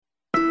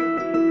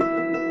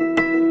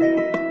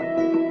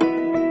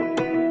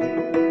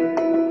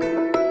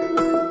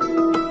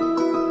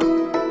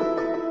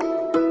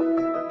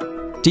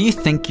Do you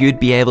think you'd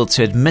be able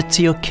to admit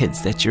to your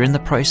kids that you're in the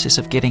process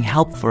of getting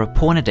help for a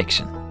porn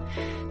addiction?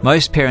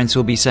 Most parents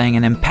will be saying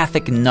an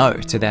emphatic no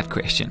to that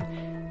question.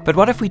 But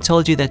what if we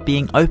told you that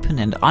being open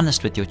and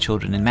honest with your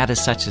children in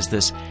matters such as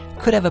this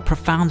could have a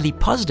profoundly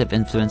positive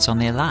influence on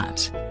their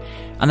lives?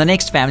 On the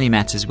next Family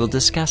Matters, we'll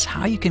discuss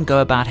how you can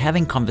go about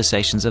having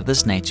conversations of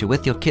this nature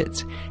with your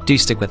kids. Do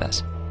stick with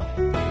us.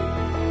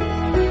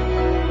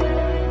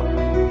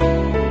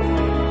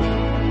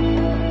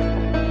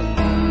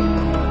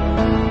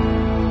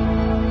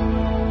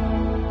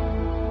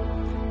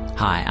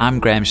 Hi, I'm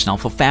Graham Schnell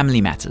for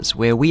Family Matters,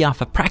 where we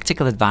offer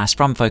practical advice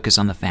from Focus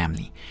on the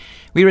Family.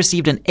 We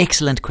received an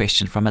excellent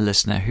question from a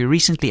listener who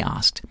recently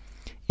asked,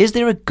 is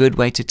there a good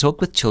way to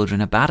talk with children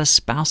about a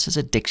spouse's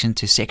addiction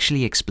to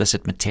sexually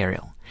explicit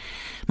material?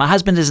 My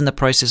husband is in the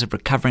process of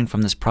recovering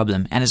from this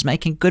problem and is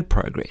making good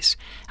progress.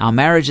 Our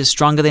marriage is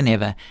stronger than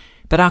ever,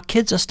 but our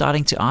kids are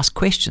starting to ask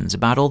questions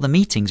about all the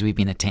meetings we've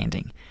been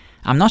attending.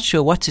 I'm not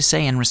sure what to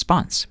say in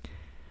response.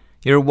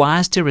 You're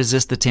wise to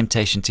resist the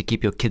temptation to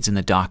keep your kids in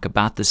the dark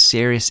about this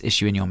serious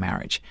issue in your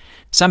marriage.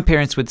 Some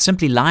parents would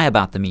simply lie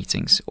about the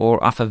meetings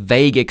or offer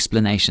vague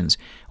explanations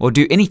or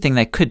do anything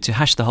they could to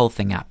hush the whole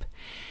thing up.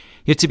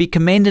 You're to be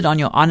commended on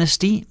your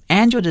honesty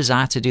and your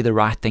desire to do the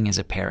right thing as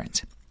a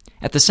parent.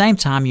 At the same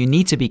time, you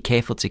need to be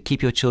careful to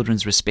keep your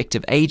children's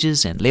respective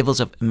ages and levels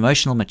of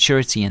emotional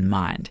maturity in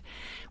mind.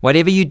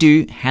 Whatever you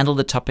do, handle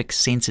the topic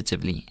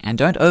sensitively and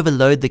don't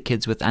overload the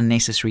kids with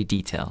unnecessary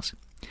details.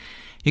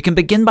 You can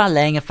begin by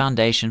laying a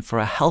foundation for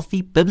a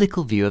healthy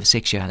biblical view of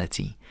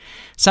sexuality.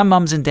 Some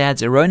moms and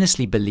dads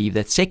erroneously believe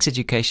that sex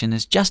education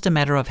is just a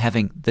matter of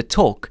having the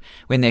talk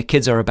when their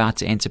kids are about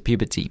to enter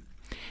puberty.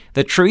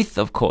 The truth,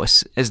 of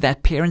course, is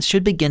that parents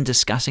should begin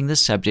discussing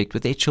this subject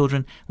with their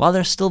children while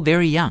they're still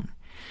very young.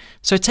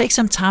 So take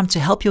some time to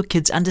help your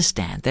kids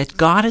understand that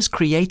God has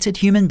created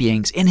human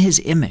beings in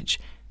His image,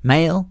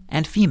 male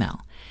and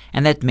female,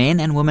 and that men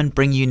and women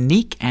bring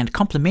unique and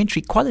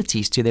complementary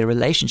qualities to their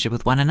relationship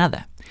with one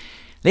another.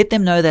 Let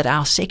them know that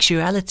our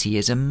sexuality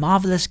is a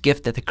marvelous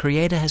gift that the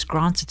Creator has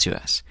granted to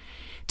us.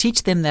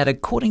 Teach them that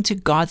according to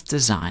God's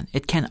design,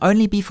 it can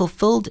only be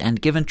fulfilled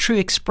and given true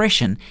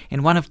expression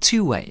in one of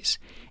two ways: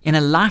 in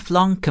a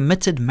lifelong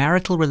committed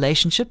marital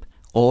relationship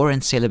or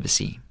in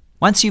celibacy.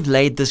 Once you've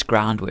laid this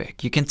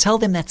groundwork, you can tell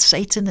them that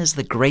Satan is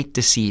the great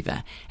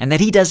deceiver and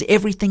that he does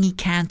everything he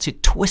can to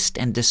twist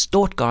and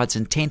distort God's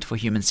intent for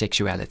human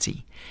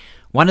sexuality.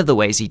 One of the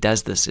ways he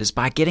does this is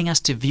by getting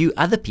us to view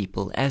other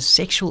people as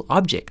sexual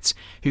objects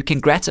who can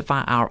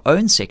gratify our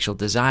own sexual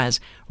desires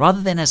rather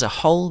than as a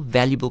whole,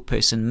 valuable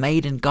person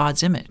made in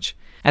God's image.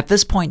 At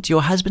this point,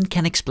 your husband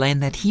can explain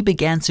that he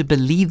began to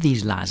believe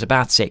these lies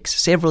about sex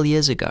several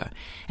years ago,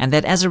 and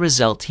that as a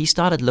result, he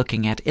started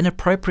looking at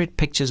inappropriate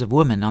pictures of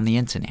women on the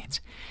internet.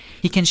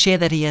 He can share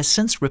that he has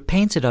since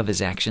repented of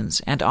his actions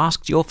and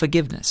asked your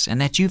forgiveness, and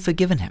that you've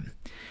forgiven him.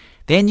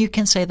 Then you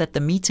can say that the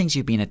meetings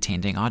you've been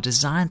attending are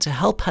designed to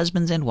help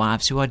husbands and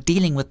wives who are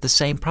dealing with the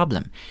same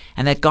problem,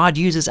 and that God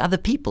uses other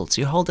people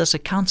to hold us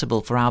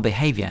accountable for our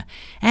behavior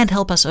and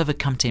help us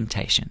overcome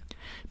temptation.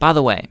 By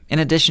the way, in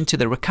addition to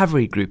the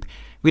recovery group,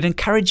 we'd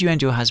encourage you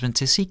and your husband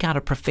to seek out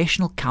a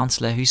professional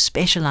counselor who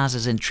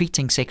specializes in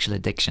treating sexual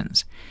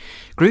addictions.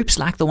 Groups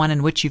like the one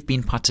in which you've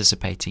been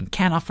participating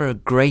can offer a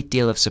great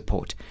deal of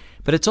support,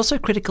 but it's also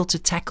critical to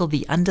tackle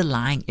the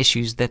underlying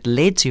issues that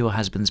led to your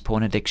husband's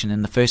porn addiction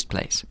in the first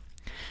place.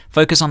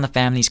 Focus on the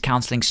Family's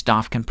counseling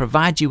staff can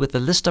provide you with a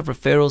list of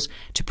referrals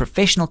to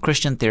professional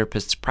Christian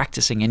therapists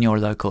practicing in your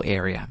local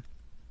area.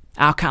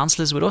 Our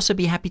counselors would also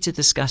be happy to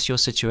discuss your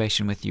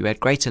situation with you at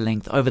greater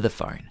length over the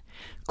phone.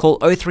 Call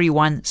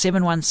 031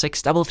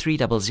 716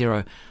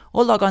 3300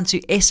 or log on to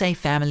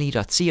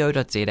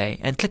safamily.co.za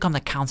and click on the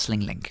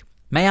counseling link.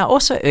 May I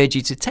also urge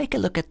you to take a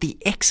look at the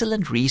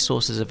excellent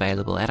resources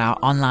available at our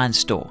online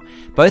store,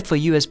 both for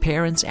you as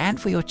parents and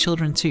for your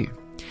children too.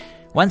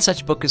 One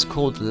such book is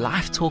called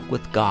Life Talk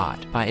with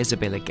God by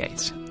Isabella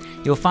Gates.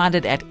 You'll find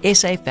it at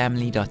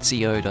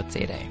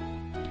safamily.co.za.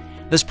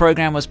 This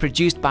program was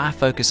produced by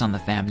Focus on the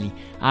Family.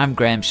 I'm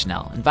Graham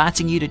Schnell,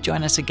 inviting you to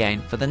join us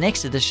again for the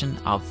next edition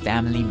of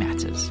Family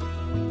Matters.